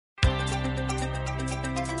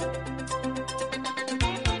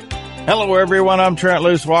Hello, everyone. I'm Trent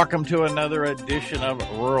Luce. Welcome to another edition of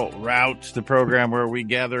Rural Routes, the program where we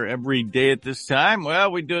gather every day at this time.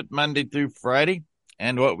 Well, we do it Monday through Friday.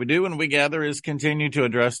 And what we do when we gather is continue to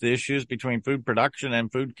address the issues between food production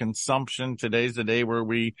and food consumption. Today's the day where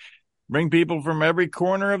we bring people from every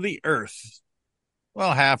corner of the earth.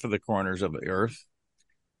 Well, half of the corners of the earth.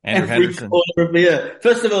 Andrew Every Henderson. corner of the earth.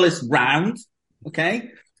 First of all, it's round. Okay.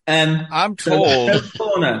 I'm told.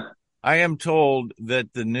 Corner. I am told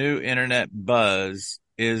that the new internet buzz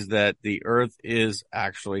is that the earth is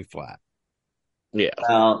actually flat. Yeah.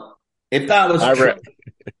 Well, if that was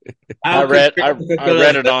I read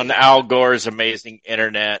it on Al Gore's amazing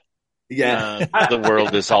internet. Yeah. The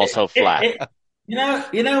world is also flat. You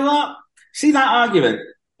know what? See that argument?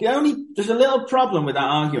 There's a little problem with that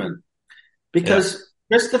argument because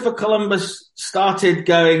Christopher Columbus started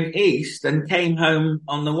going east and came home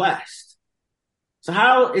on the west. So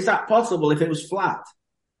how is that possible if it was flat?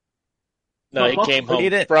 No, he came home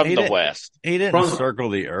from the west. He didn't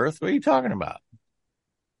circle the earth. What are you talking about?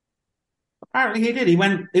 Apparently he did. He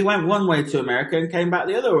went one way to America and came back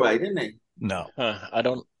the other way, didn't he? No.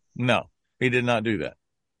 No, he did not do that.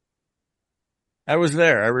 I was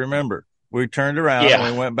there. I remember. We turned around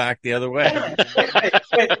and we went back the other way.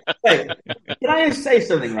 Wait. Can I just say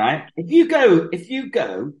something, right? If you go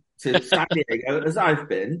to San Diego, as I've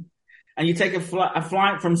been, and you take a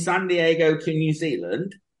flight from San Diego to New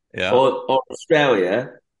Zealand or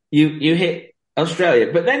Australia, you hit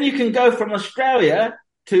Australia. But then you can go from Australia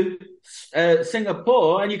to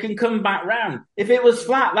Singapore and you can come back round. If it was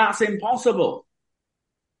flat, that's impossible.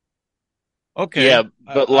 Okay. Yeah,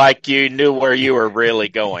 but like you knew where you were really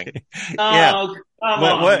going. One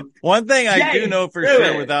thing I do know for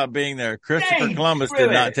sure without being there, Christopher Columbus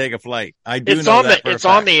did not take a flight. I do know that it's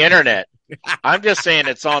on the internet. I'm just saying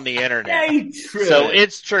it's on the internet. So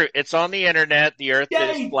it's true. It's on the internet. The earth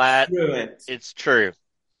is flat. It's true.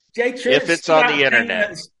 If it's on the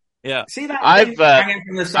internet. Yeah. See that thing hanging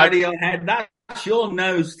from the side of your head? That's your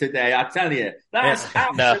nose today, I tell you. That's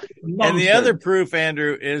absolute nonsense. And the other proof,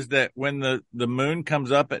 Andrew, is that when the moon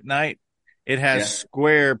comes up at night, it has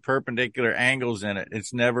square perpendicular angles in it.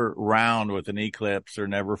 It's never round with an eclipse or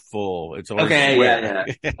never full. It's always square.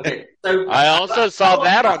 Yeah. Okay. So I also saw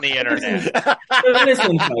that on the internet.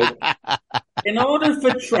 Listen, folks. In order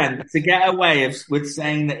for Trent to get away with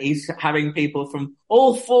saying that he's having people from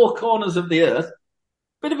all four corners of the earth,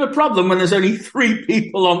 bit of a problem when there's only 3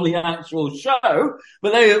 people on the actual show,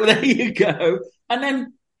 but there you go. And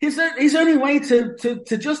then his only way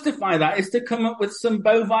to justify that is to come up with some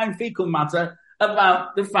bovine fecal matter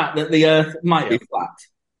about the fact that the earth might be flat.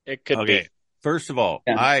 It could be. First of all,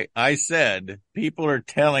 I said people are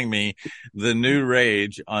telling me the new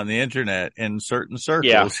rage on the internet in certain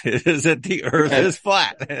circles is that the earth is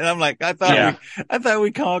flat. And I'm like, I thought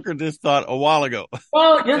we conquered this thought a while ago.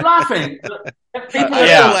 Well, you're laughing. People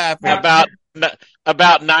are laughing.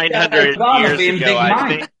 About 900 years ago, I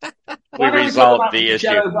think we resolved the issue.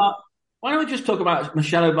 Why don't we just talk about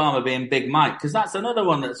Michelle Obama being Big Mike? Because that's another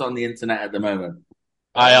one that's on the internet at the moment.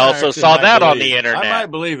 I also saw that on the internet. I might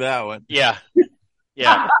believe that one. Yeah.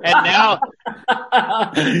 Yeah. And now.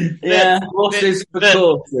 Horses for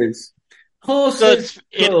courses. Horses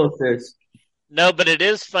for courses. No, but it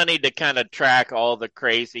is funny to kind of track all the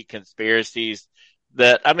crazy conspiracies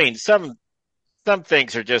that, I mean, some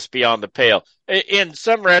things are just beyond the pale. In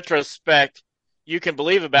some retrospect, you can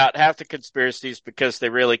believe about half the conspiracies because they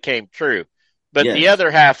really came true. But the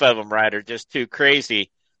other half of them, right, are just too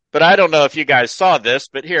crazy. But I don't know if you guys saw this,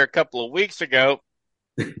 but here a couple of weeks ago,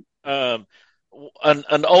 an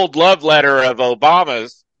old love letter of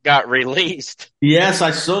Obama's got released. Yes,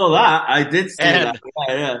 I saw that. I did see that.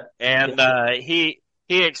 Yeah. And he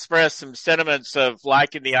expressed some sentiments of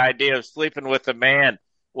liking the idea of sleeping with a man.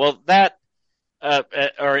 Well, that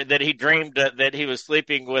or that he dreamed that he was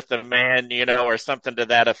sleeping with a man, or something to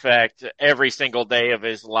that effect every single day of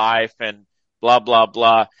his life, and blah blah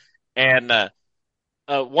blah. And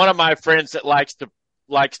one of my friends that likes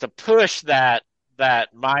to push that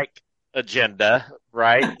Mike agenda,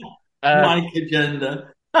 right? Mike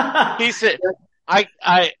agenda. He said,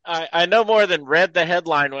 I no more than read the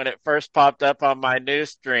headline when it first popped up on my news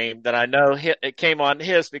stream that I know it came on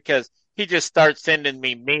his, because he just starts sending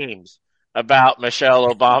me memes about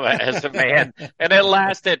Michelle Obama as a man, and it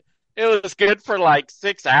was good for like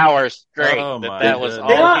 6 hours straight. That was all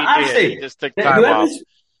he did. He just took time off.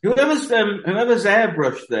 Whoever's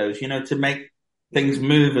airbrushed those, to make things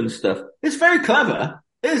move and stuff, it's very clever.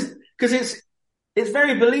 Because it's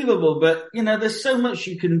very believable, but there's so much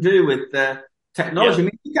you can do with technology. I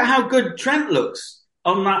mean, look at how good Trent looks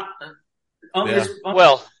on that this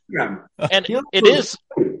program. And it is.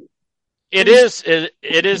 it is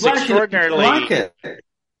extraordinarily, like it.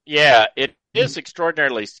 yeah, it is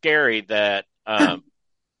extraordinarily scary that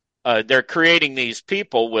they're creating these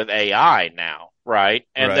people with AI now, right?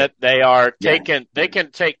 And that they are taking, they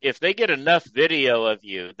can take, if they get enough video of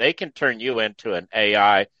you, they can turn you into an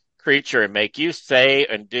AI creature and make you say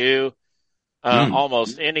and do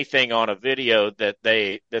almost anything on a video that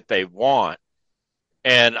they want.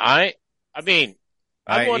 And I mean,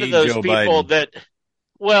 I'm one of those Joe people Biden. that,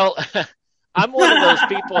 well, I'm one of those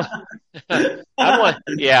people,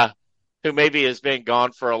 who maybe has been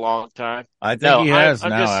gone for a long time. I think he has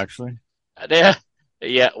actually.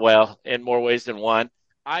 Yeah, well, in more ways than one.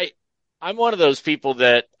 I'm one of those people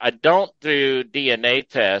that I don't do DNA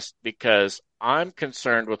tests because I'm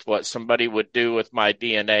concerned with what somebody would do with my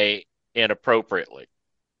DNA inappropriately.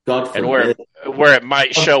 God and forbid. where it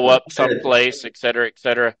might show up someplace, et cetera, et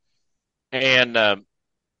cetera. And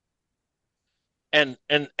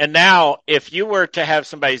now if you were to have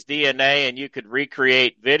somebody's DNA and you could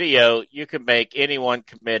recreate video, you could make anyone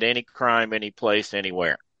commit any crime, any place,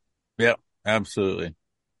 anywhere. Yep, absolutely.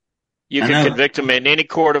 You could convict them in any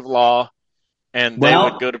court of law, and they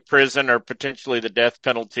would go to prison or potentially the death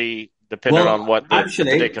penalty, depending on what the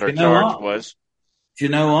particular charge was. Do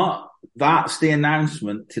you know what? That's the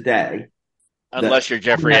announcement today. Unless you're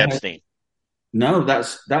Jeffrey Epstein. No,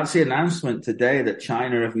 that's the announcement today that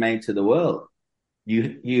China have made to the world.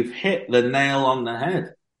 You've hit the nail on the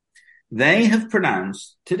head. They have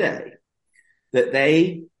pronounced today that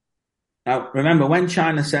now remember, when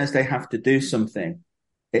China says they have to do something,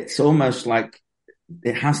 it's almost like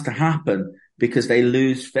it has to happen because they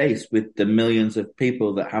lose face with the millions of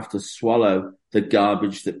people that have to swallow the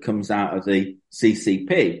garbage that comes out of the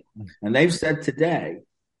CCP. And they've said today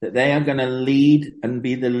that they are going to lead and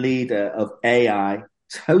be the leader of AI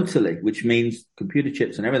totally, which means computer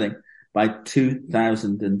chips and everything, by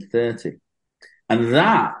 2030. And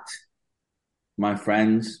that, my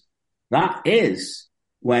friends, that is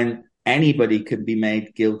when anybody can be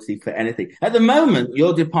made guilty for anything. At the moment,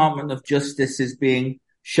 your Department of Justice is being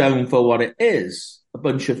shown for what it is, a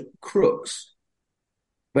bunch of crooks.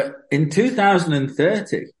 But in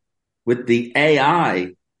 2030, with the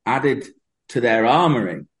AI added to their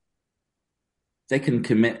armory, they can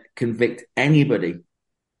convict anybody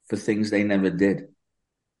for things they never did.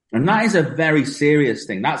 And that is a very serious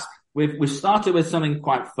thing. We've started with something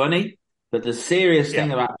quite funny, but the serious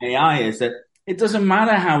thing about AI is that it doesn't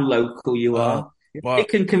matter how local you are. They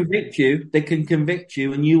can convict you,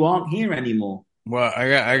 and you aren't here anymore. Well,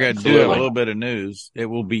 I got to do a little bit of news. It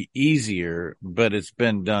will be easier, but it's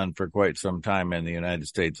been done for quite some time in the United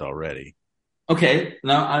States already. Okay.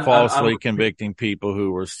 No, falsely convicting people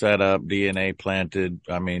who were set up, DNA planted.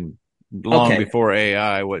 I mean, long before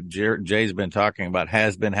AI, what Jay's been talking about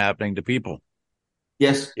has been happening to people.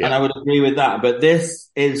 Yes, and I would agree with that. But this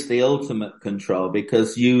is the ultimate control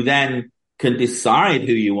because you then can decide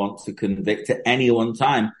who you want to convict at any one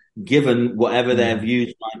time, given whatever their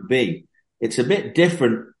views might be. It's a bit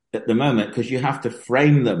different at the moment because you have to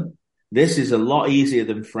frame them. This is a lot easier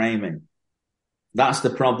than framing. That's the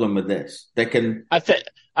problem with this. They can. I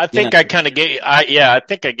think I kind of get. I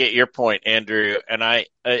think I get your point, Andrew. And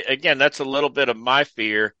again, that's a little bit of my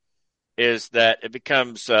fear, is that it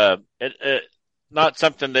becomes not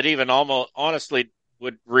something that even almost honestly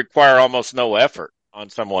would require almost no effort on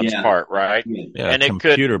someone's part, right? Yeah, and a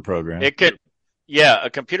computer program. A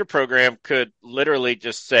computer program could literally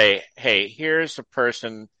just say, "Hey, here's a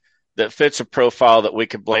person that fits a profile that we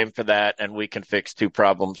could blame for that, and we can fix two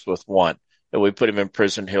problems with one. If we put him in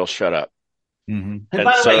prison, he'll shut up." Mm-hmm. And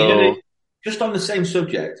by the way, just on the same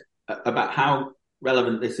subject about how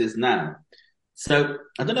relevant this is now. So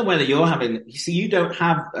I don't know whether you don't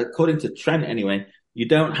have, according to Trent anyway, you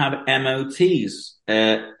don't have MOTs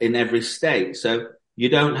in every state. So you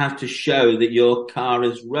don't have to show that your car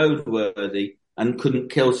is roadworthy and couldn't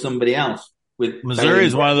kill somebody else. Missouri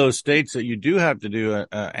is one of those states that you do have to do an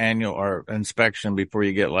annual or inspection before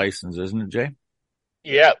you get licensed, isn't it, Jay?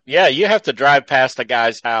 Yeah. You have to drive past a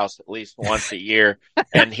guy's house at least once a year,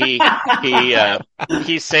 and he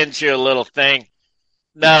sends you a little thing.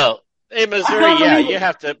 No, in Missouri, you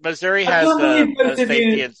have to. Missouri has a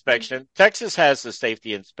safety inspection. Texas has the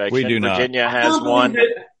safety inspection. We do not. Virginia has one.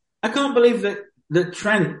 I can't believe that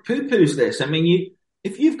Trent poo-poos this. I mean,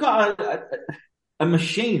 if you've got a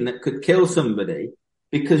machine that could kill somebody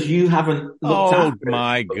because you haven't looked after it. Oh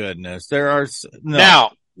my goodness, there are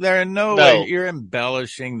now. There are no way you're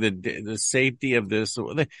embellishing the safety of this.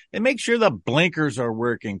 They make sure the blinkers are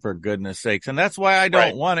working, for goodness sakes. And that's why I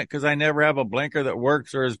don't want it, because I never have a blinker that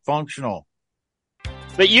works or is functional.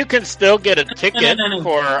 But you can still get a ticket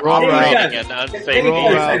for operating an unsafe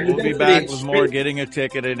vehicle. We'll be back with more getting a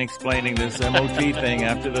ticket and explaining this MOT thing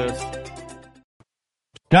after this.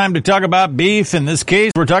 Time to talk about beef. In this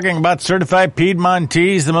case, we're talking about certified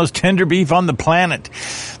Piedmontese, the most tender beef on the planet.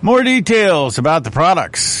 More details about the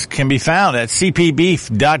products can be found at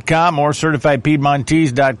cpbeef.com or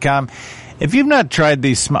certifiedpiedmontese.com. If you've not tried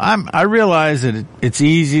these, I realize that it's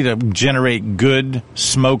easy to generate good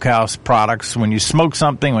smokehouse products. When you smoke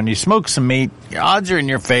something, when you smoke some meat, your odds are in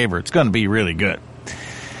your favor. It's going to be really good.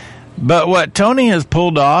 But what Tony has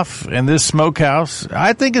pulled off in this smokehouse,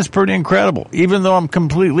 I think is pretty incredible, even though I'm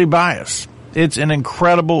completely biased. It's an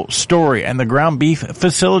incredible story, and the ground beef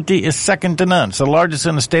facility is second to none. It's the largest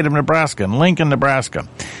in the state of Nebraska, in Lincoln, Nebraska.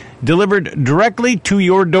 Delivered directly to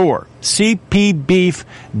your door. cpbeef.com.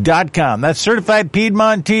 That's certified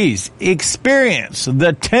Piedmontese. Experience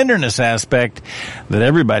the tenderness aspect that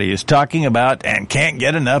everybody is talking about and can't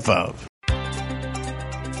get enough of.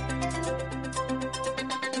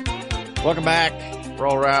 Welcome back.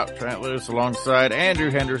 Roll Route, Trent Lewis alongside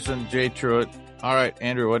Andrew Henderson, Jay Truitt. All right,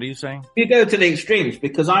 Andrew, what are you saying? You go to the extremes,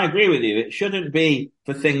 because I agree with you. It shouldn't be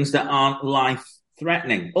for things that aren't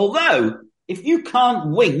life-threatening. Although, if you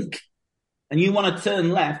can't wink and you want to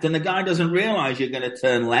turn left and the guy doesn't realize you're going to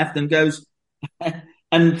turn left and goes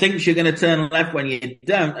and thinks you're going to turn left when you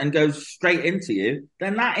don't and goes straight into you,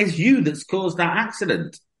 then that is you that's caused that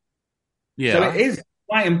accident. Yeah. So it is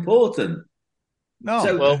quite important. No,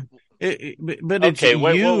 so, well, but it's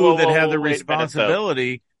you that have the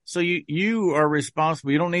responsibility. So you are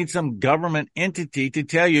responsible. You don't need some government entity to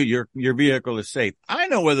tell you your vehicle is safe. I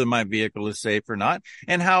know whether my vehicle is safe or not,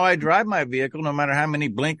 and how I drive my vehicle, no matter how many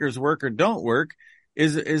blinkers work or don't work,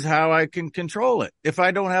 is how I can control it. If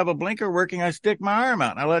I don't have a blinker working, I stick my arm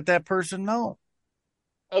out and I let that person know.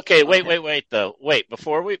 Okay, wait though. Wait,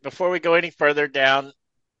 before we go any further down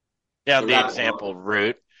the example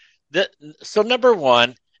route. So number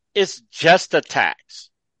one is just a tax.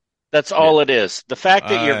 That's all it is. The fact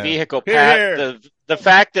that your vehicle the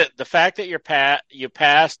fact that you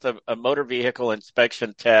passed a motor vehicle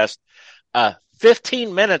inspection test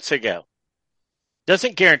 15 minutes ago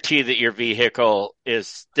doesn't guarantee that your vehicle is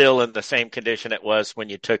still in the same condition it was when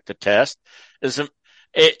you took the test.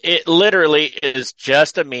 It literally is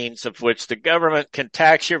just a means of which the government can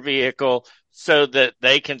tax your vehicle so that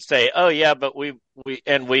they can say, "Oh yeah, but we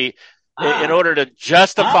in order to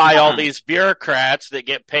justify all these bureaucrats that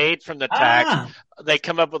get paid from the tax, they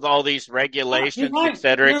come up with all these regulations, et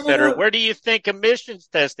cetera, et cetera. Where do you think emissions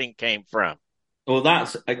testing came from? Well,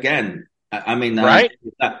 that's, again, I mean, right?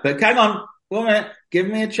 But hang on, 1 minute. Give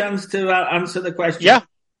me a chance to answer the question. Yeah.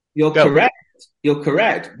 You're correct. You're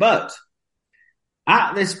correct. But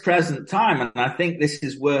at this present time, and I think this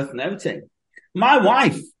is worth noting, my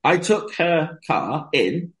wife, I took her car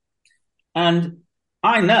in, and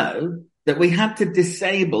I know that we had to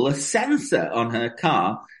disable a sensor on her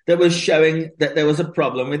car that was showing that there was a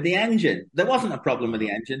problem with the engine. There wasn't a problem with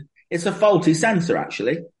the engine. It's a faulty sensor,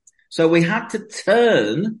 actually. So we had to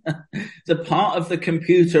turn the part of the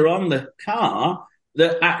computer on the car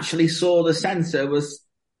that actually saw the sensor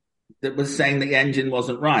that was saying the engine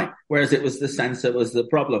wasn't right, whereas it was the sensor was the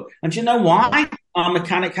problem. And do you know why our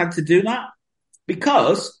mechanic had to do that?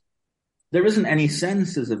 Because there isn't any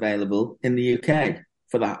sensors available in the UK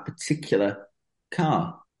for that particular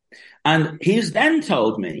car. And he's then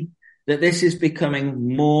told me that this is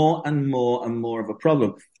becoming more and more and more of a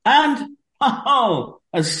problem. And,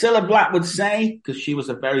 as Cilla Black would say, because she was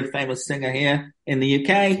a very famous singer here in the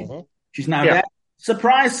UK, she's now dead.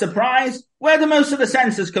 Surprise, surprise. Where do most of the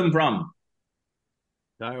sensors come from?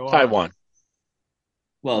 Taiwan.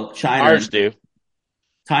 Well, China. Ours do.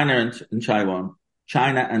 China and Taiwan.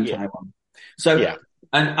 China and Taiwan. So,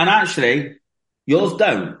 and actually, yours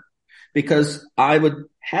don't, because I would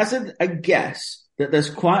hazard a guess that there's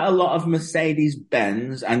quite a lot of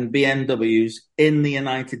Mercedes-Benz and BMWs in the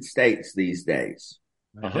United States these days.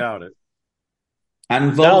 I doubt it.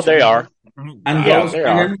 And no, they are. And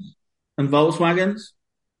Volkswagens. And Volkswagens?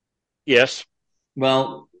 Yes.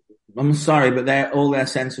 Well, I'm sorry, but all their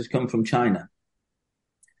sensors come from China.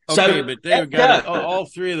 Okay, but they've got all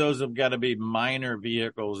three of those have got to be minor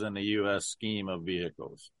vehicles in the U.S. scheme of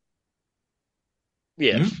vehicles.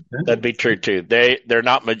 Yes, that'd be true too. They're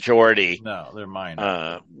not majority. No, they're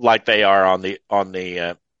minor, like they are on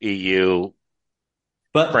the EU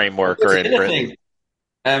framework or in Britain.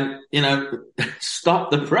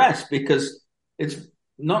 Stop the press, because it's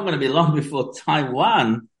not going to be long before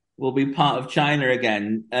Taiwan will be part of China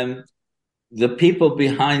again. And the people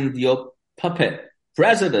behind your puppet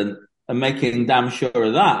president are making damn sure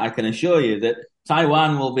of that. I can assure you that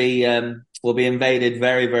Taiwan will be invaded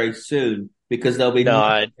very, very soon because there'll be No, the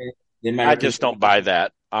I Americans. just don't buy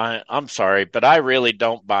that. I'm sorry, but I really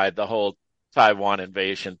don't buy the whole Taiwan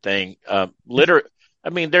invasion thing. I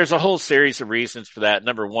mean, there's a whole series of reasons for that.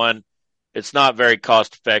 Number one, it's not very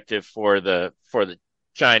cost effective for the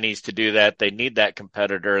Chinese to do that. They need that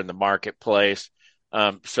competitor in the marketplace,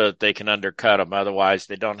 so that they can undercut them. Otherwise,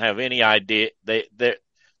 they don't have any idea. They're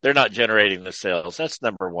not generating the sales. That's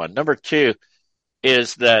number one. Number two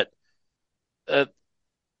is that uh,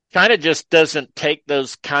 China just doesn't take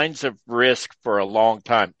those kinds of risk for a long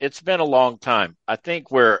time. It's been a long time. I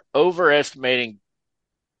think we're overestimating.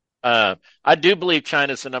 I do believe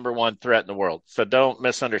China's the number one threat in the world. So don't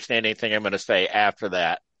misunderstand anything I'm going to say after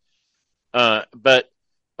that. But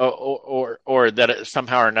or that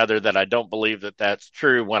somehow or another that I don't believe that that's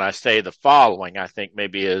true when I say the following. I think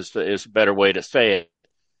maybe is a better way to say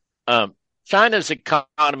it. China's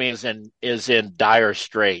economy is in dire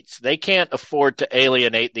straits. They can't afford to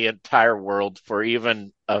alienate the entire world for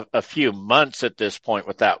even a few months at this point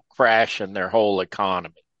without crashing their whole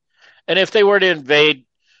economy. And if they were to invade,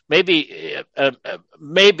 maybe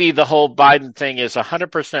the whole Biden thing is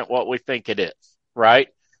 100% what we think it is, right?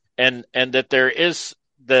 And that there is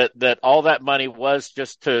that all that money was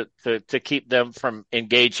just to keep them from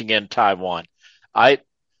engaging in Taiwan.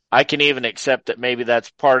 I can even accept that maybe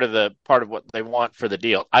that's part of what they want for the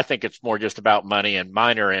deal. I think it's more just about money and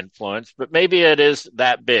minor influence, but maybe it is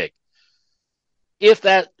that big. If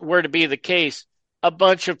that were to be the case, a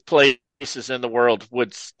bunch of places in the world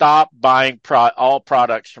would stop buying all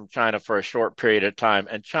products from China for a short period of time,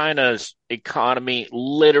 and China's economy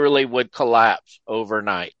literally would collapse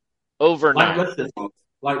overnight.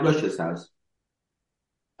 Like Russia's house.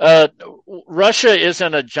 Russia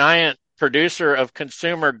isn't a giant producer of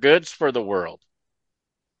consumer goods for the world.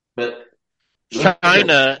 But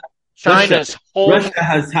China's whole Russia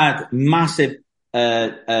has had massive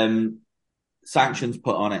sanctions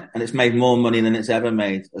put on it, and it's made more money than it's ever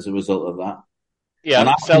made as a result of that.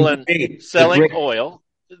 Yeah, selling oil.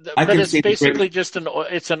 But it's basically just an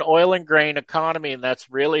oil and grain economy, and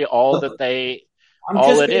that's really all that they. I'm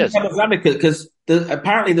just being devil's advocate because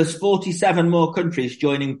apparently there's 47 more countries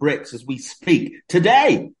joining BRICS as we speak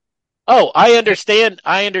today. Oh, I understand.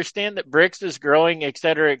 I understand that BRICS is growing, et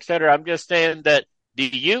cetera, et cetera. I'm just saying that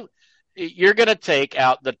you're going to take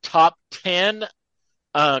out the top 10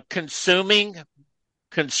 consuming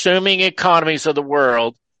economies of the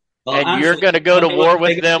world, and you're going to go to war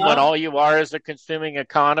with them when all you are is a consuming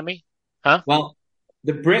economy? Huh? Well,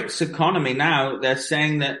 the BRICS economy now, they're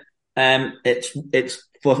saying that it's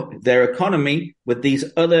for their economy with these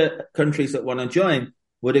other countries that want to join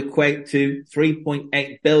would equate to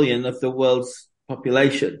 3.8 billion of the world's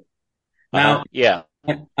population. Now, yeah,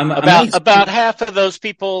 about half of those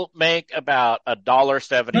people make about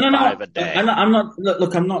 $1.75 a day. I'm not.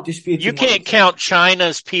 Look, I'm not disputing. You can't count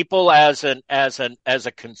China's people as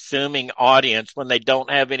a consuming audience when they don't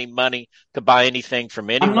have any money to buy anything from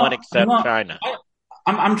anyone except China.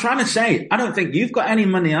 I'm trying to say, I don't think you've got any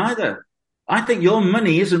money either. I think your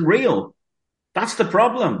money isn't real. That's the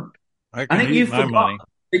problem. I think you forgot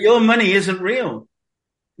that your money isn't real.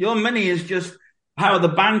 Your money is just how the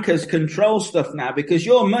bankers control stuff now because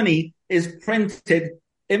your money is printed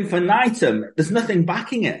infinitum. There's nothing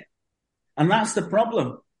backing it. And that's the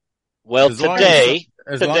problem. Well, today,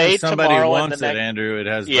 somebody tomorrow, wants and the next, Andrew, it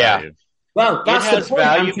has value. Well, it has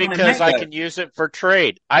value because I can use it for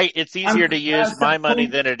trade. It's easier to use my money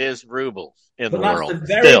than it is rubles in the world. That's the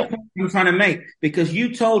very point I'm trying to make because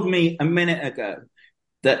you told me a minute ago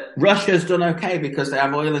that Russia's done okay because they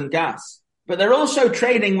have oil and gas, but they're also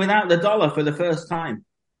trading without the dollar for the first time,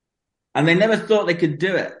 and they never thought they could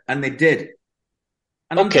do it, and they did.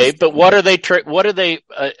 And but what are they?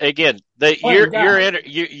 Again, but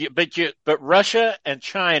Russia and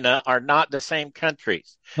China are not the same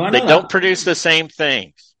countries. They don't produce the same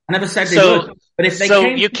things. I never said they would. But if they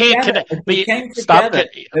came together,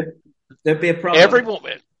 there'd be a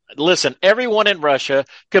problem. Everyone in Russia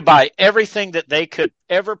could buy everything that they could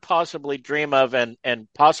ever possibly dream of and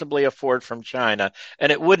possibly afford from China,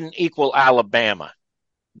 and it wouldn't equal Alabama.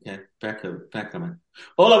 Okay, back on.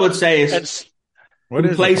 All I would say is. What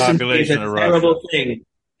is the population of Russia? Terrible thing.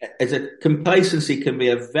 Complacency can be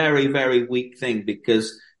a very, very weak thing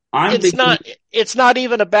because it's not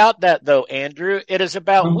even about that though, Andrew. It is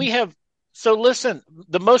about So listen,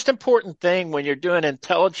 the most important thing when you're doing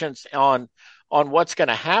intelligence on what's going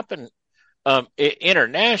to happen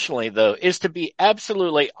internationally though is to be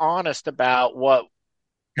absolutely honest about what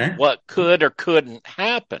could or couldn't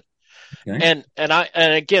happen. Okay. And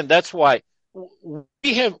again, that's why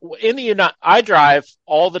we have in the United. I drive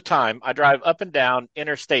all the time. I drive up and down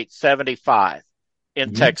Interstate 75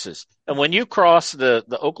 in Texas, and when you cross the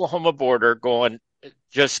Oklahoma border, going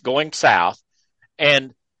south,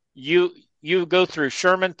 and you go through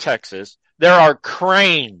Sherman, Texas, there are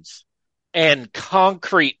cranes and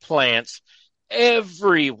concrete plants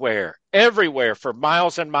everywhere for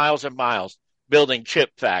miles and miles and miles, building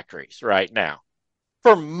chip factories right now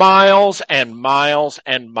for miles and miles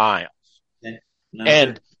and miles.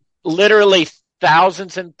 And literally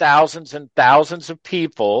thousands and thousands and thousands of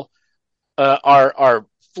people are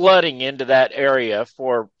flooding into that area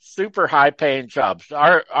for super high paying jobs.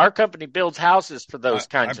 Our company builds houses for those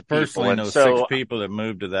kinds of people. I personally know 6 people that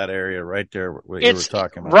moved to that area right there, what you were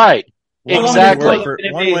talking about. Right. Exactly.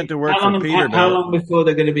 One went to work for Peterbilt. How long before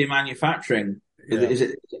they're going to be manufacturing? Yeah. Is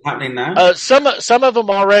it happening now? Some of them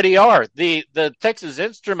already are. The Texas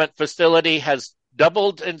Instrument facility has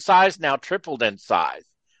doubled in size, now tripled in size.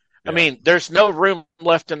 Yeah. I mean, there's no room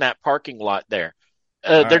left in that parking lot there.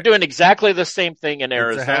 They're doing exactly the same thing in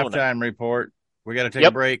Arizona. It's a halftime report. We got to take a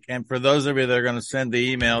break. And for those of you that are going to send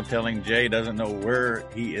the email telling Jay doesn't know where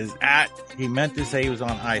he is at, he meant to say he was on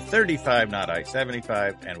I-35, not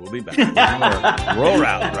I-75. And we'll be back with more Rural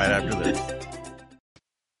Route right after this.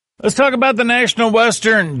 Let's talk about the National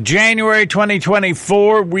Western. January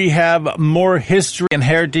 2024, we have more history and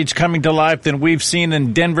heritage coming to life than we've seen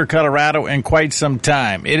in Denver, Colorado in quite some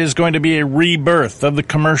time. It is going to be a rebirth of the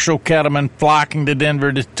commercial cattlemen flocking to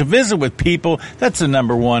Denver to visit with people. That's the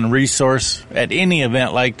number one resource at any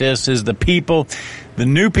event like this is the people, the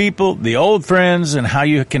new people, the old friends, and how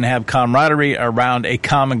you can have camaraderie around a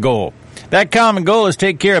common goal. That common goal is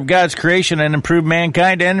take care of God's creation and improve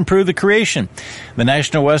mankind and improve the creation. The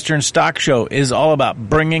National Western Stock Show is all about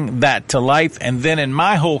bringing that to life. And then in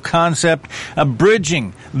my whole concept of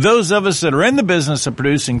bridging those of us that are in the business of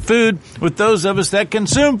producing food with those of us that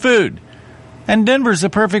consume food. And Denver's the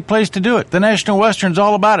perfect place to do it. The National Western's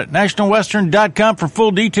all about it. NationalWestern.com for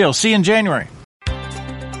full details. See you in January.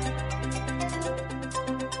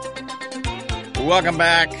 Welcome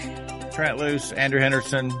back. Trent Luce, Andrew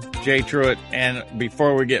Henderson, Jay Truitt. And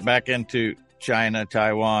before we get back into China,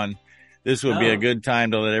 Taiwan, this would be a good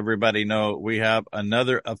time to let everybody know we have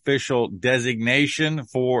another official designation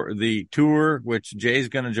for the tour, which Jay's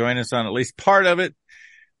going to join us on at least part of it.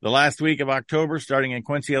 The last week of October, starting in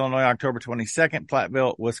Quincy, Illinois, October 22nd,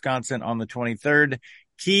 Platteville, Wisconsin on the 23rd,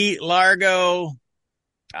 Key Largo.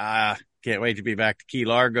 Can't wait to be back to Key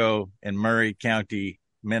Largo in Murray County,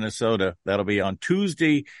 Minnesota. That'll be on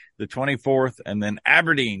Tuesday, the 24th, and then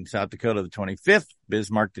Aberdeen, South Dakota, the 25th,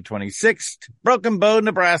 Bismarck, the 26th, Broken Bow,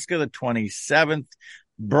 Nebraska, the 27th,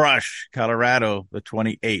 Brush, Colorado, the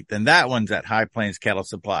 28th. And that one's at High Plains Cattle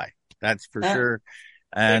Supply. That's for sure.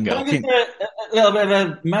 And a little bit of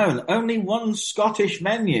a moan. Only one Scottish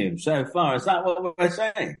menu so far. Is that what we're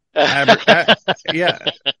saying?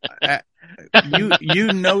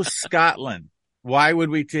 You know Scotland. Why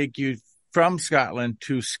would we take you from Scotland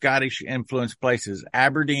to Scottish influenced places?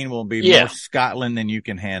 Aberdeen will be more Scotland than you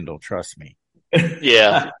can handle. Trust me.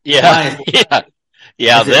 Yeah.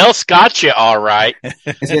 They'll Scotch you all right.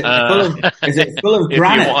 Is it full of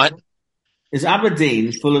granite? Is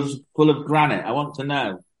Aberdeen full of granite? I want to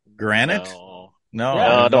know. Granite? No,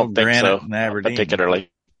 I don't think so. In Aberdeen.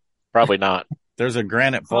 Particularly. Probably not. There's a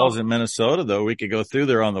Granite Falls in Minnesota, though. We could go through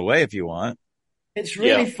there on the way if you want. It's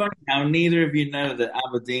really funny how neither of you know that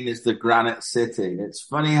Aberdeen is the granite city. It's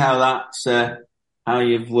funny how that's how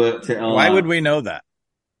you've worked it all. Why would we know that?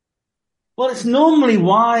 Well, it's normally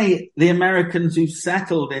why the Americans who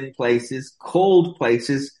settled in places called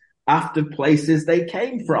places after places they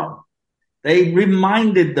came from. They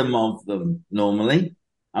reminded them of them normally.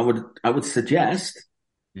 I would suggest.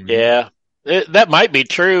 Yeah, that might be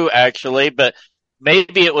true actually, but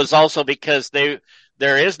maybe it was also because there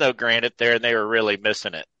is no granite there and they were really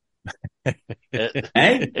missing it.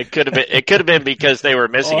 It could have been because they were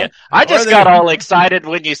missing it. I just got all excited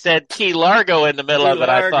when you said Key Largo in the middle of it.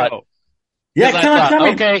 I thought,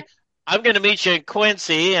 okay, I'm going to meet you in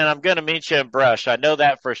Quincy and I'm going to meet you in Brush. I know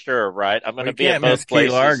that for sure, right? I'm going to be at both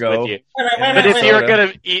places with you. But if you were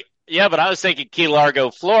going to, but I was thinking Key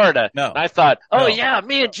Largo, Florida. No. And I thought,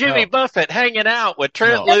 me and Jimmy Buffett hanging out with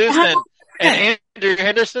Trent Luce and Andrew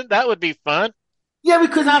Henderson. That would be fun. Yeah, we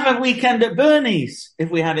could have a weekend at Bernie's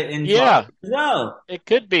if we had it in as well. It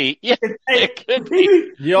could be. Yeah, it could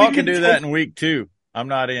be. You all can do that in week 2. I'm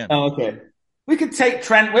not in. Oh, okay. We could take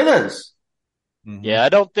Trent with us. Mm-hmm. Yeah, I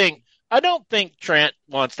don't think Trent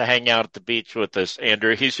wants to hang out at the beach with us,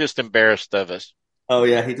 Andrew. He's just embarrassed of us. Oh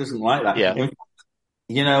yeah, he doesn't like that. Yeah.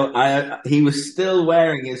 he was still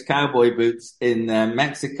wearing his cowboy boots in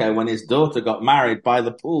Mexico when his daughter got married by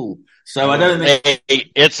the pool. So I don't think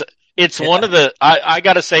it's one of the. I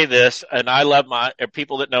got to say this, and I love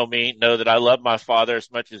people that know me know that I love my father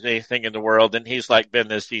as much as anything in the world, and he's like been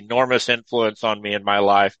this enormous influence on me in my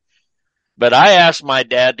life. But I asked my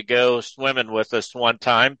dad to go swimming with us one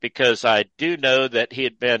time because I do know that he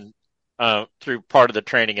had been through part of the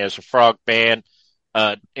training as a frog band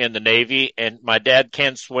in the Navy, and my dad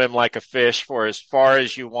can swim like a fish for as far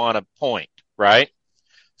as you want to point, right?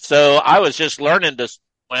 So I was just learning to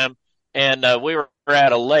swim, and we were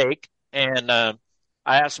at a lake, and I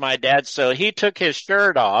asked my dad, so he took his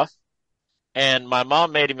shirt off, and my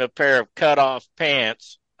mom made him a pair of cut-off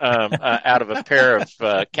pants out of a pair of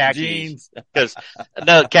khakis.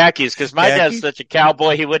 Khakis, because my dad's such a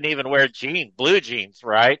cowboy, he wouldn't even wear blue jeans,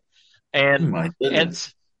 right? And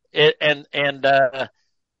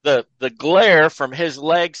the glare from his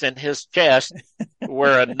legs and his chest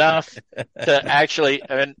were enough to actually,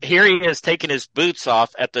 and here he is taking his boots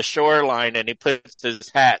off at the shoreline, and he puts his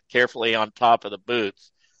hat carefully on top of the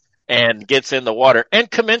boots and gets in the water and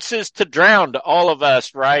commences to drown all of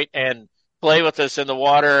us, right? And play with us in the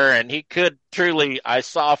water. And he could truly, I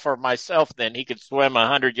saw for myself then, he could swim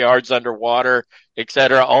 100 yards underwater,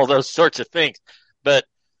 etc., all those sorts of things. But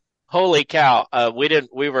holy cow,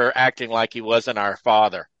 we were acting like he wasn't our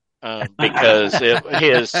father. Because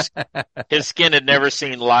his skin had never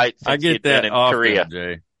seen light since he'd been in Korea.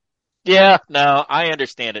 Jay. Yeah, no, I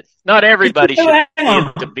understand it. Not everybody should be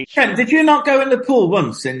able to be. Ken, did you not go in the pool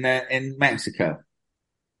once in Mexico?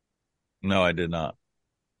 No, I did not.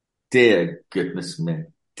 Dear goodness me.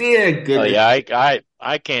 Dear goodness. Oh yeah,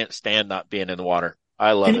 I can't stand not being in the water.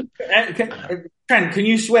 I love it. Trent, can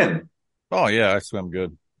you swim? Oh yeah, I swim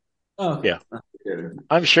good. Oh yeah,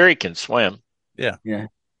 I'm sure he can swim. Yeah. Yeah.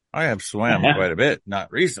 I have swam quite a bit,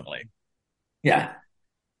 not recently. Yeah.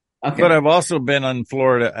 Okay. But I've also been in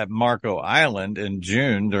Florida at Marco Island in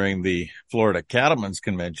June during the Florida Cattlemen's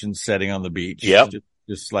Convention, sitting on the beach. Yep.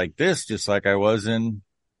 Just like this, just like I was in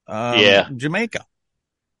Jamaica.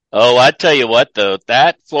 Oh, I tell you what, though,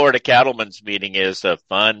 that Florida Cattlemen's meeting is a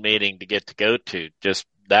fun meeting to get to go to. Just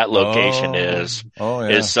that location is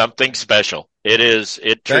something special. It is.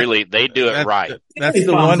 It truly, they do it right. That's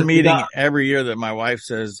the one meeting every year that my wife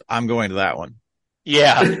says, I'm going to that one.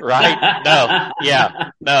 Yeah, right.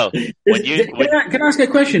 No. Can I ask a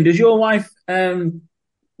question? Does your wife, when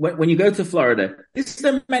you go to Florida, is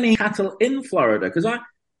there many cattle in Florida? Because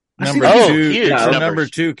number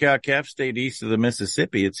two cow calf state east of the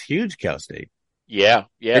Mississippi. It's huge cow state. Yeah.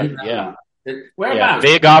 Whereabouts?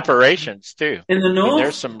 Big operations too. In the north?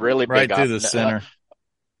 There's some really right big through the center.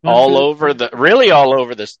 All over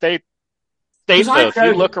the state. So if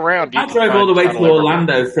you look around, I drove all the way to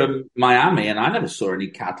Orlando from Miami, and I never saw any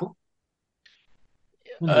cattle.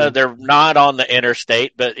 They're not on the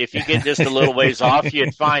interstate, but if you get just a little ways off,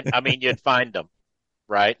 you'd find them,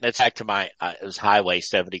 right? That's back to it was Highway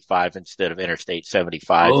 75 instead of Interstate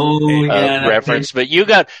 75 reference. But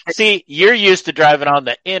you're used to driving on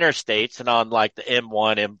the interstates and on like the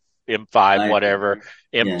M1, M5, whatever,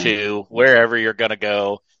 M2, wherever you're going to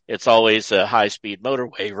go. It's always a high-speed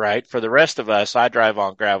motorway, right? For the rest of us, I drive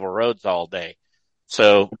on gravel roads all day.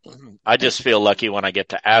 So I just feel lucky when I get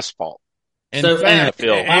to asphalt. Andrew, I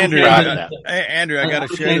got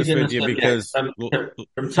to share this with you because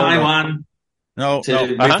from Taiwan.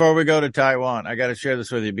 Before we go to Taiwan, I got to share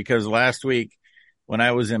this with you because last week when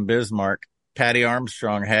I was in Bismarck, Patty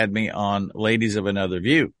Armstrong had me on Ladies of Another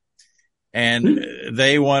View, and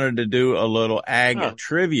they wanted to do a little ag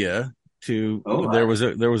trivia. There was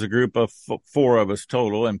a group of four of us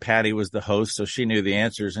total, and Patty was the host, so she knew the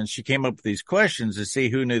answers, and she came up with these questions to see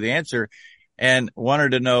who knew the answer and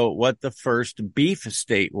wanted to know what the first beef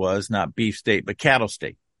state was, not beef state, but cattle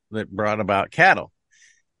state that brought about cattle.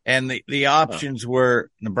 And the options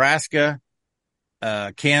were Nebraska,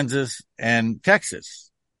 Kansas, and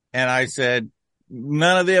Texas. And I said,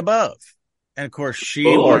 none of the above. And of course, she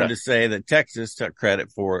wanted to say that Texas took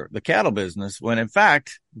credit for the cattle business when in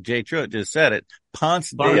fact, Jay Truitt just said it,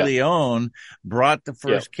 Ponce de Leon brought the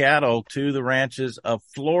first cattle to the ranches of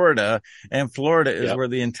Florida, and Florida is where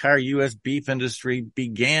the entire U.S. beef industry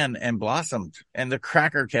began and blossomed. And the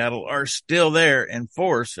cracker cattle are still there in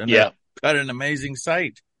force, and they're at an amazing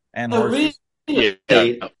sight. And horses. Really?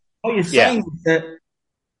 You're saying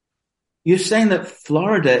that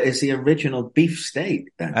Florida is the original beef state,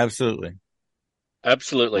 then? Absolutely.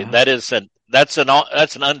 Absolutely. Wow. That's an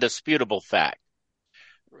undisputable fact.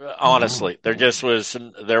 Honestly,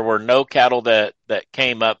 there were no cattle that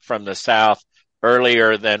came up from the south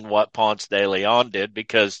earlier than what Ponce de Leon did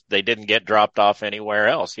because they didn't get dropped off anywhere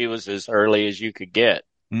else. He was as early as you could get.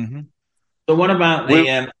 Mm-hmm. So what about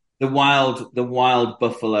the wild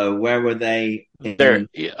buffalo? Where were they? They've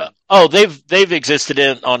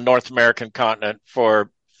existed on North American continent for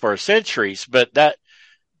centuries, but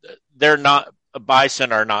they're not.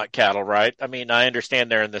 Bison are not cattle, right? I mean, I understand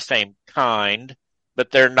they're in the same kind, but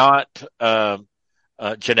they're not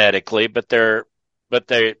genetically. But they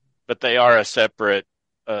are a separate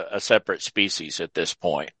species at this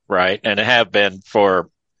point, right? And have been for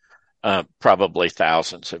probably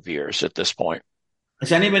thousands of years at this point.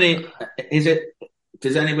 Does anybody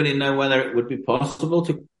know whether it would be possible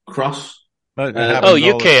to cross? You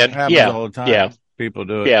can. All the time. Yeah. People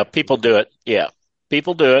do it. Yeah, people do it. Yeah,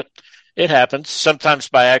 people do it. It happens sometimes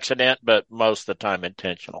by accident, but most of the time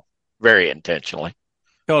intentional, very intentionally.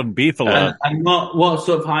 It's called beefalo. And what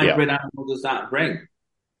sort of hybrid animal does that bring?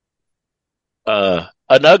 An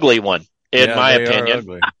ugly one, in my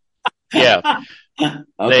opinion. Yeah.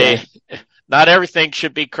 Okay. Not everything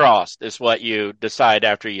should be crossed, is what you decide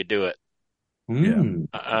after you do it. Mm.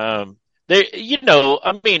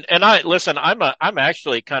 I'm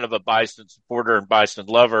actually kind of a bison supporter and bison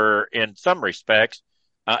lover in some respects.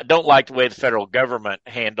 I don't like the way the federal government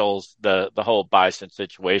handles the whole bison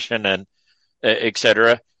situation and et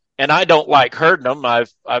cetera. And I don't like herding them.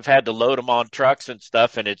 I've had to load them on trucks and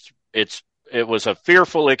stuff, and it was a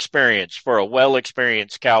fearful experience for a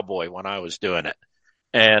well-experienced cowboy when I was doing it.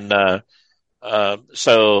 And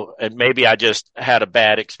and maybe I just had a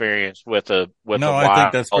bad experience with a wild I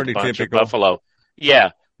think that's pretty bunch typical. of buffalo.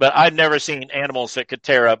 Yeah, but I've never seen animals that could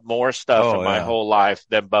tear up more stuff in my whole life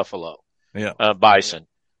than buffalo. Yeah, bison.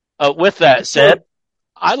 With that said,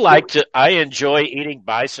 I enjoy eating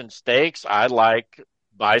bison steaks. I like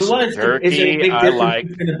bison jerky. I like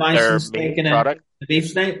their meat product. A beef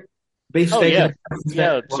steak?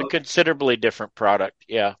 It's a considerably different product.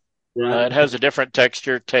 Yeah. Right. It has a different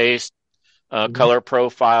texture, taste, color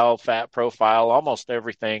profile, fat profile. Almost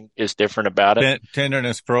everything is different about it.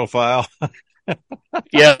 Tenderness profile.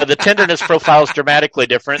 Yeah, the tenderness profile is dramatically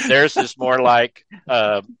different. Theirs is more like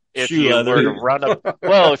if you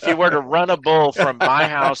were to run a bull from my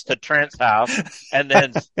house to Trent's house and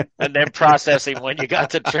then process him when you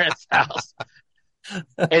got to Trent's house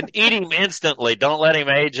and eat him instantly, don't let him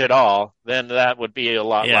age at all, then that would be a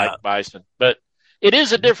lot like bison. But it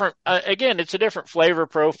is a different, it's a different flavor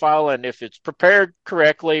profile, and if it's prepared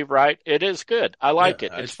correctly, right, it is good. I like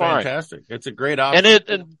it. It's fine. Fantastic. It's a great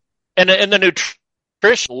option. And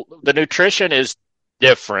the nutrition is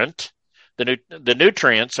different. The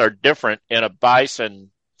nutrients are different in a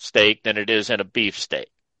bison steak than it is in a beef steak.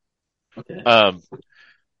 Okay.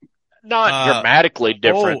 Not dramatically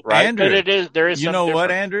different, right? Andrew, but there is. You know what,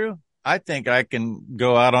 Andrew? I think I can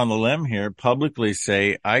go out on the limb here, publicly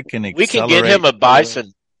say I can accelerate. We can get him a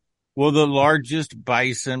bison. The largest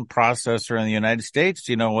bison processor in the United States.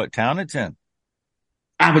 Do you know what town it's in?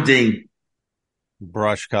 Aberdeen.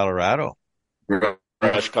 Brush, Colorado.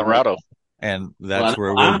 And that's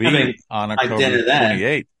where we'll be on October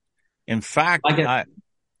 28th. In fact,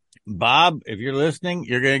 Bob, if you're listening,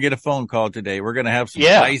 you're going to get a phone call today. We're going to have some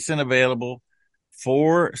bison available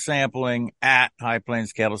for sampling at High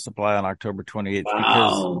Plains Cattle Supply on October 28th.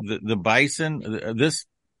 Wow. Because the bison, this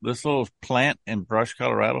little plant in Brush,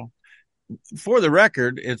 Colorado, for the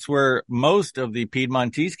record, it's where most of the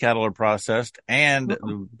Piedmontese cattle are processed, and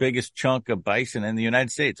the biggest chunk of bison in the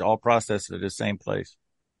United States, all processed at the same place.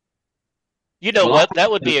 You know what?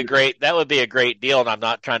 That would be a great deal. And I'm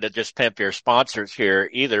not trying to just pimp your sponsors here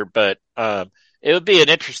either, but it would be an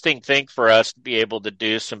interesting thing for us to be able to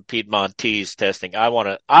do some Piedmontese testing.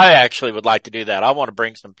 I actually would like to do that. I want to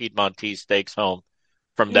bring some Piedmontese steaks home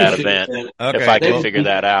from that event. If I can figure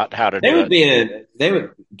that out, how to do it. They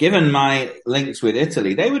would, given my links with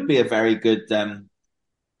Italy, they would be a very good, sponsor.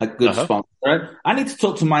 I need to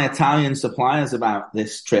talk to my Italian suppliers about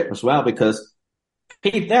this trip as well, because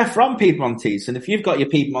they're from Piedmontese, and if you've got your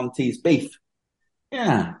Piedmontese beef,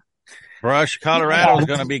 Brush, Colorado is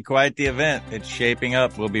going to be quite the event. It's shaping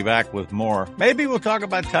up. We'll be back with more. Maybe we'll talk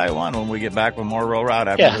about Taiwan when we get back with more Rural Route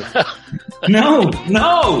after this. No.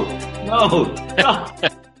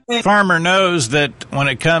 Farmer knows that when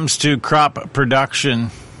it comes to crop production,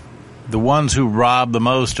 the ones who rob the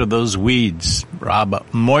most are those weeds. Rob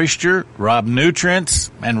moisture, rob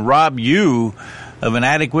nutrients, and rob you of an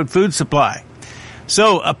adequate food supply.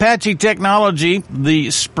 So Apache Technology,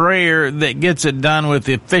 the sprayer that gets it done with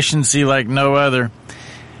efficiency like no other,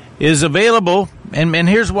 is available. And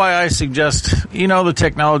here's why I suggest, the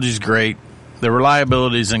technology is great. The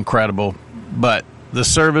reliability is incredible, but the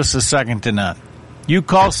service is second to none. You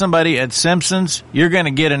call somebody at Simpson's, you're going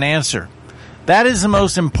to get an answer. That is the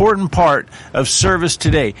most important part of service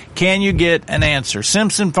today. Can you get an answer?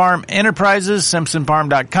 Simpson Farm Enterprises,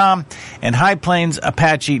 simpsonfarm.com, and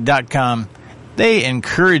highplainsapache.com. They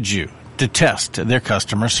encourage you to test their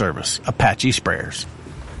customer service. Apache Sprayers.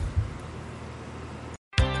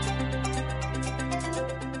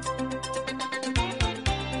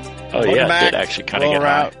 Oh, yeah, it did actually kind of get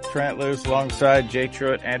high. Trent Loos alongside Jay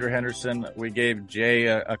Truitt, Andrew Henderson. We gave Jay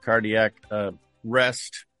a cardiac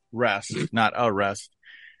rest, not a rest.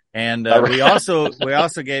 And we also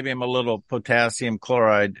gave him a little potassium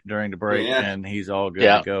chloride during the break, and he's all good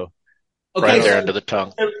to go. Okay, right there under the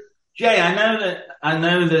tongue. Jay, I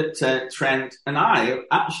know that Trent and I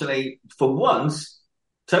actually, for once,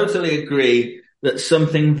 totally agree that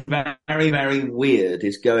something very, very weird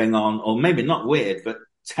is going on, or maybe not weird, but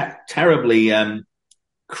terribly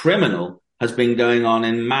criminal has been going on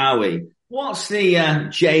in Maui. What's the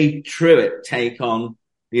Jay Truitt take on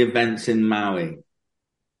the events in Maui?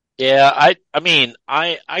 Yeah, I mean,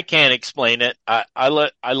 I can't explain it. I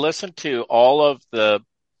listened to all of the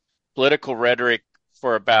political rhetoric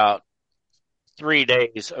for about 3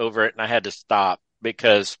 days over it, and I had to stop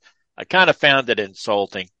because I kind of found it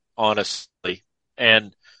insulting, honestly.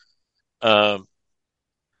 And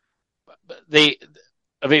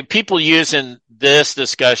people using this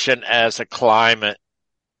discussion as a climate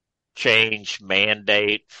change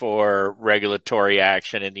mandate for regulatory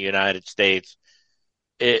action in the United States,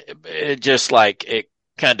 it just like it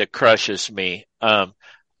kind of crushes me. I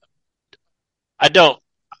don't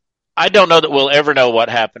know that we'll ever know what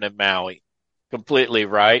happened in Maui completely,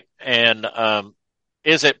 right? And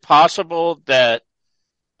is it possible that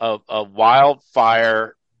a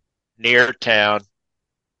wildfire near town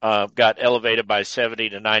got elevated by 70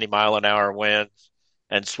 to 90 mile an hour winds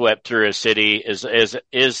and swept through a city? Is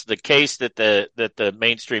the case that the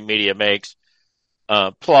mainstream media makes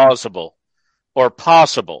plausible or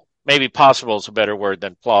possible? Maybe possible is a better word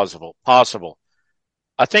than plausible. Possible.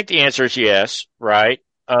 I think the answer is yes, right?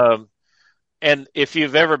 And if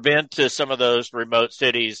you've ever been to some of those remote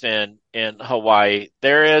cities in Hawaii,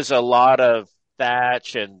 there is a lot of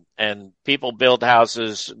thatch and people build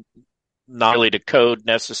houses not really to code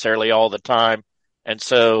necessarily all the time. And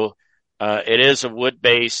so it is a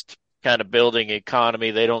wood-based kind of building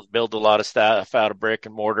economy. They don't build a lot of stuff out of brick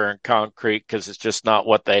and mortar and concrete because it's just not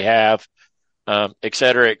what they have, et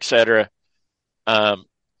cetera, et cetera.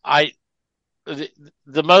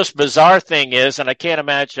 The most bizarre thing is, and I can't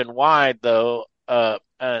imagine why, though,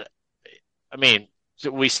 I mean,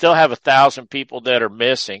 we still have 1,000 people that are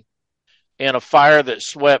missing in a fire that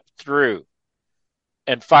swept through.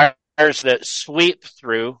 And fires that sweep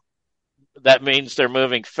through, that means they're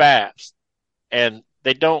moving fast. And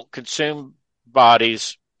they don't consume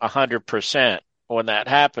bodies 100% when that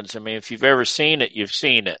happens. I mean, if you've ever seen it, you've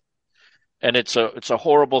seen it. And it's a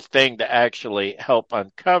horrible thing to actually help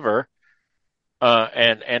uncover.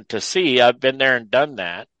 And to see. I've been there and done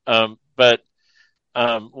that. But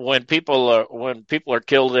when people are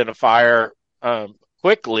killed in a fire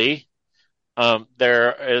quickly,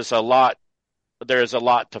 there is a lot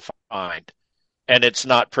to find, and it's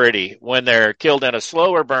not pretty. When they're killed in a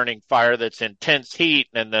slower burning fire that's intense heat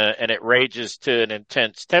and it rages to an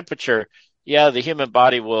intense temperature, yeah, the human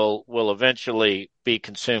body will eventually be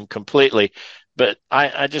consumed completely. But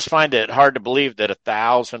I just find it hard to believe that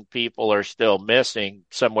 1,000 people are still missing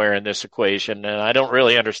somewhere in this equation, and I don't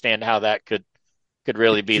really understand how that could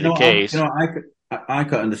really be the case. I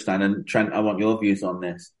could understand, and Trent, I want your views on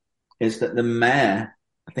this. Is that the mayor?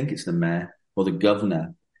 I think it's the mayor or the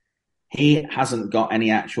governor. He hasn't got any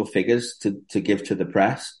actual figures to give to the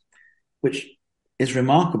press, which is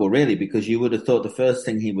remarkable, really, because you would have thought the first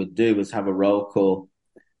thing he would do was have a roll call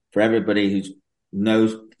for everybody who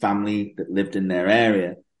knows family that lived in their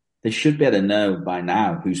area. They should be able to know by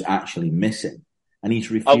now who's actually missing. And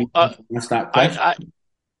he's refused to ask that question.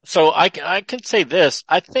 So I can say this.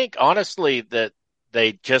 I think, honestly, that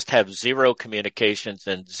they just have zero communications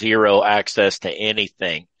and zero access to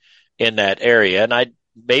anything in that area. And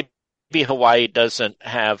maybe Hawaii doesn't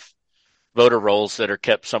have voter rolls that are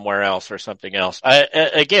kept somewhere else or something else.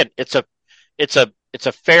 Again, it's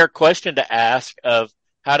a fair question to ask of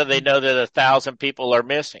how do they know that 1,000 people are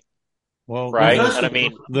missing? Well, right. And I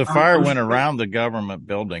mean, the fire went around the government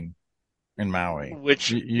building in Maui,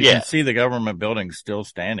 which you can see the government building still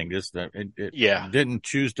standing. Just it didn't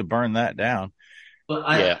choose to burn that down.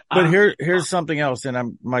 But here's something else.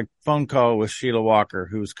 And my phone call with Sheila Walker,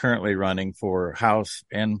 who's currently running for House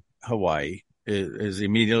in Hawaii, is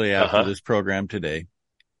immediately after this program today.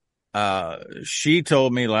 She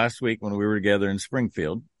told me last week when we were together in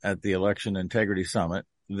Springfield at the Election Integrity Summit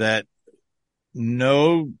that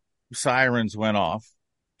no sirens went off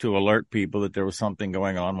to alert people that there was something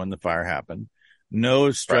going on when the fire happened.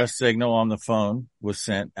 No stress signal on the phone was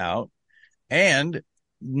sent out, and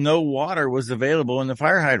no water was available in the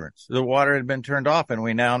fire hydrants. The water had been turned off, and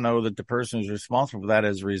we now know that the person who's responsible for that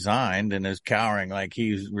has resigned and is cowering like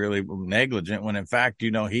he's really negligent when in fact,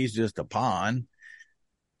 he's just a pawn.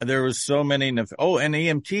 There was so many, and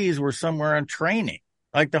EMTs were somewhere on training.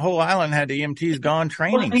 Like the whole island had EMTs gone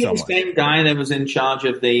training somewhere. The same guy that was in charge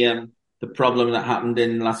of the problem that happened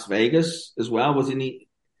in Las Vegas as well, wasn't he?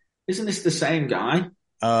 Isn't this the same guy?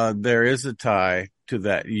 There is a tie to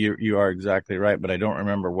that. You are exactly right, but I don't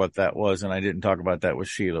remember what that was, and I didn't talk about that with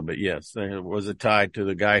Sheila. But yes, there was a tie to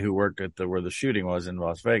the guy who worked at where the shooting was in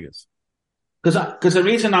Las Vegas. Because the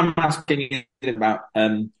reason I'm asking you about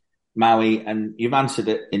Maui, and you've answered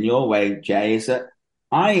it in your way, Jay, is that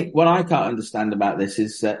what I can't understand about this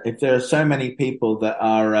is that if there are so many people that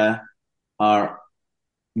are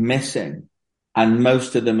missing, and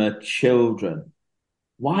most of them are children,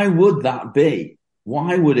 why would that be?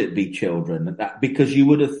 Why would it be children? Because you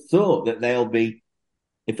would have thought that they'll be,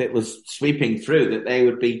 if it was sweeping through, that they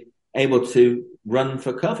would be able to run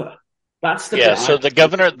for cover. That's the So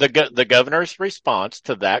the governor's response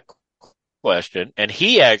to that question, and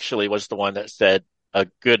he actually was the one that said a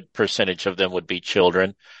good percentage of them would be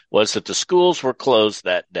children, was that the schools were closed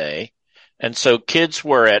that day. And so kids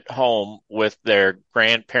were at home with their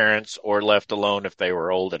grandparents or left alone if they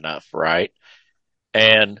were old enough, right?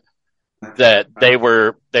 And that they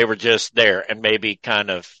were just there and maybe kind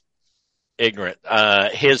of ignorant.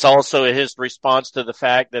 His response to the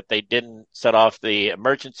fact that they didn't set off the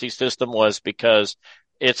emergency system was because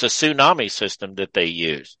it's a tsunami system that they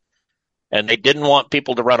use. And they didn't want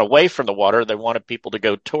people to run away from the water. They wanted people to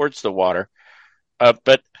go towards the water.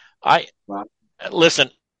 Listen,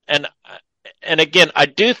 and again, I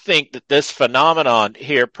do think that this phenomenon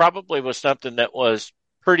here probably was something that was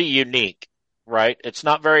pretty unique, right? It's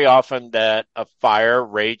not very often that a fire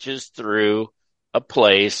rages through a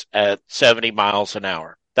place at 70 miles an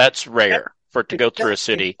hour. That's rare for it to go through a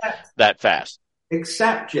city that fast.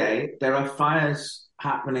 Except, Jay, there are fires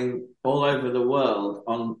happening all over the world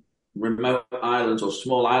on remote islands or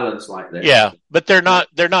small islands like this. Yeah, but they're not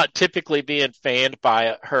typically being fanned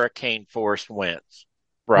by hurricane force winds,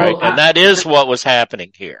 right? Well, and that is what was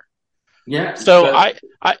happening here. Yeah. So I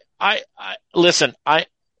listen. I'm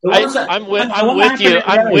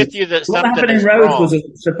with you that something happened in is Rhodes wrong.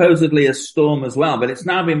 was supposedly a storm as well, but it's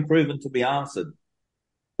now been proven to be answered.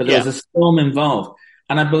 But there was a storm involved,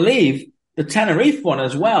 and I believe the Tenerife one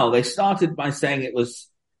as well. They started by saying it was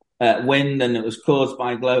wind and it was caused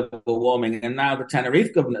by global warming, and now the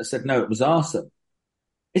Tenerife governor said no, it was arson.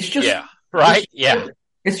 It's just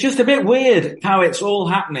It's just a bit weird how it's all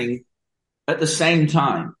happening at the same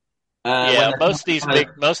time. Most of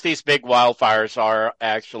these big wildfires are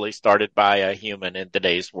actually started by a human in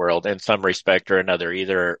today's world in some respect or another,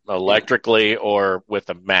 either electrically or with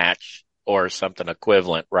a match or something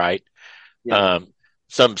equivalent, right? Yeah.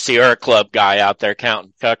 Some Sierra Club guy out there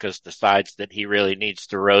counting cuckas decides that he really needs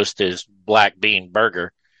to roast his black bean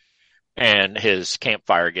burger and his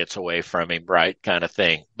campfire gets away from him, right? Kind of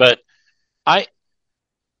thing. But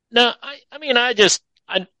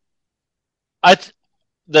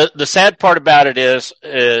the sad part about it is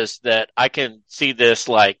that I can see this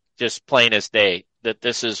like just plain as day, that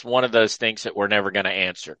this is one of those things that we're never going to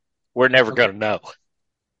answer. We're never going to know.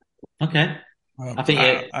 Okay. I think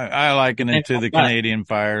I liken it to the Canadian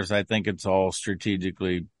fires. I think it's all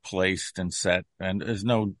strategically placed and set, and there's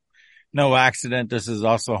no accident. This is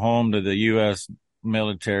also home to the U.S.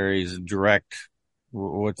 military's direct,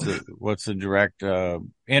 what's the direct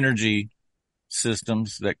energy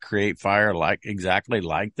systems that create fire exactly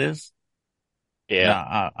like this.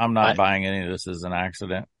 Yeah, I'm not buying any of this as an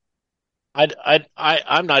accident.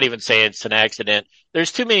 I'm not even saying it's an accident.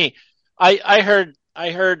 There's too many. I heard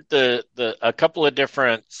a couple of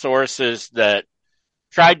different sources that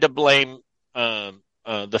tried to blame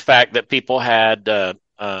the fact that people had that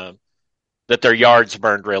their yards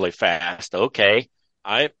burned really fast. Okay,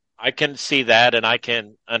 I can see that and I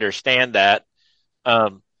can understand that.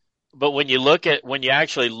 But when you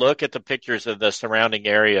actually look at the pictures of the surrounding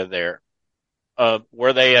area there,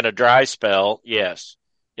 were they in a dry spell? Yes.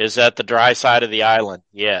 Is that the dry side of the island?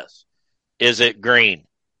 Yes. Is it green?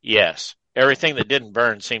 Yes. Everything that didn't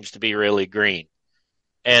burn seems to be really green.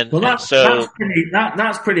 That's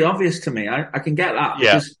pretty obvious to me. I can get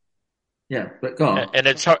that. Yeah. But go on. And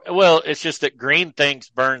it's hard. Well, it's just that green things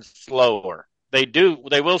burn slower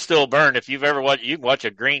they will still burn. If you've ever watched, you can watch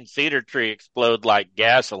a green cedar tree explode like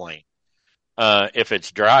gasoline. If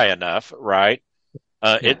it's dry enough, right?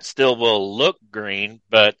 It still will look green,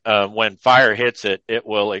 but when fire hits it, it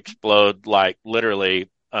will explode like literally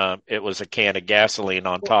it was a can of gasoline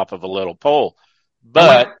on top of a little pole.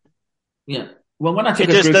 But when I took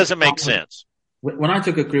it just doesn't make sense. When I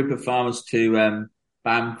took a group of farmers to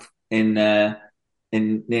Banff in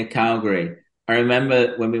near Calgary, I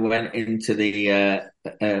remember when we went into the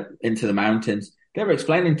mountains, they were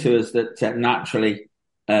explaining to us that naturally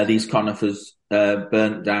these conifers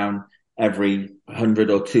burnt down every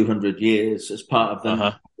 100 or 200 years as part of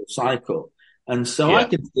the cycle, and so I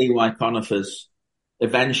can see why conifers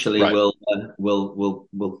eventually will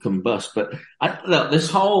combust. But look, this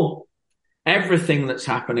whole everything that's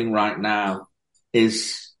happening right now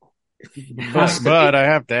is. But I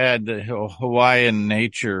have to add that Hawaiian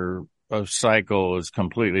nature of cycle is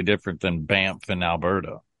completely different than Banff in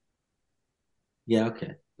Alberta. Yeah.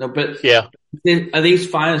 Okay. No, but are these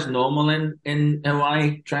fires normal in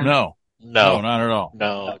Hawaii, Trent? No, not at all.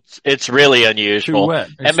 No, it's really unusual. Too wet.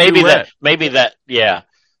 And maybe that, yeah.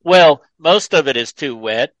 Well, most of it is too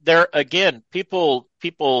wet. There again, people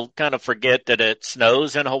kind of forget that it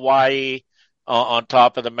snows in Hawaii on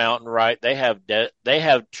top of the mountain, right? They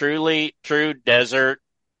have true desert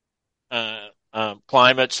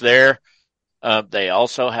climates there. They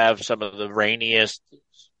also have some of the rainiest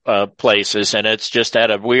places, and it's just at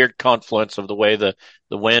a weird confluence of the way the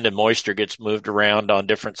wind and moisture gets moved around on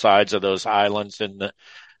different sides of those islands,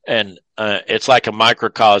 and it's like a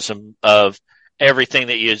microcosm of everything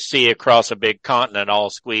that you see across a big continent all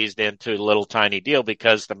squeezed into a little tiny deal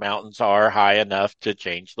because the mountains are high enough to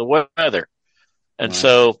change the weather. And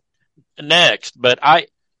so next, but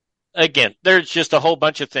again, there's just a whole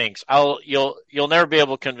bunch of things. You'll never be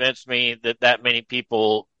able to convince me that many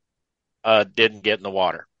people didn't get in the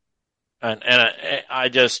water. And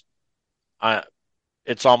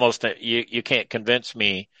it's almost you can't convince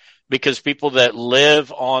me, because people that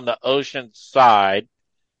live on the ocean side,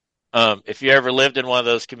 if you ever lived in one of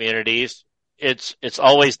those communities, it's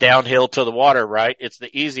always downhill to the water, right? It's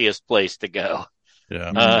the easiest place to go.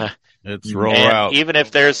 Yeah. It's roll out. Even if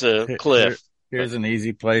there's a cliff. Here's an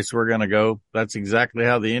easy place we're going to go. That's exactly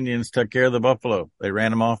how the Indians took care of the buffalo. They ran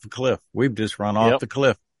them off a cliff. We've just run off the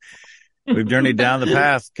cliff. We've journeyed down the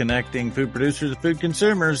path connecting food producers and food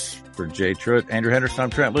consumers. For Jay Truitt, Andrew Henderson, I'm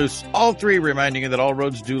Trent Loos. All three reminding you that all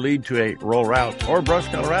roads do lead to a Roll Route or Brush,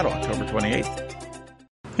 Colorado, October 28th.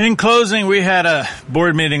 In closing, we had a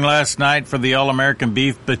board meeting last night for the All-American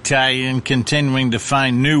Beef Battalion, continuing to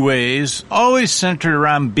find new ways, always centered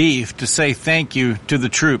around beef, to say thank you to the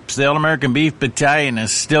troops. The All-American Beef Battalion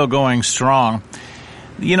is still going strong.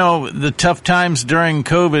 You know, the tough times during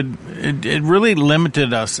COVID, it really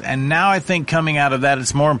limited us. And now I think coming out of that,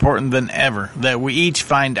 it's more important than ever that we each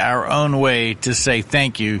find our own way to say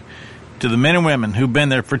thank you to the men and women who've been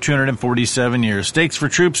there for 247 years.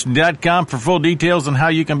 Stakesfortroops.com for full details on how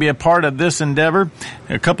you can be a part of this endeavor.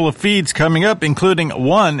 A couple of feeds coming up, including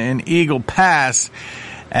one in Eagle Pass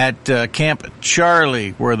at Camp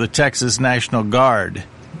Charlie, where the Texas National Guard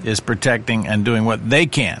is protecting and doing what they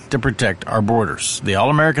can to protect our borders. The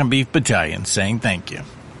All-American Beef Battalion saying thank you.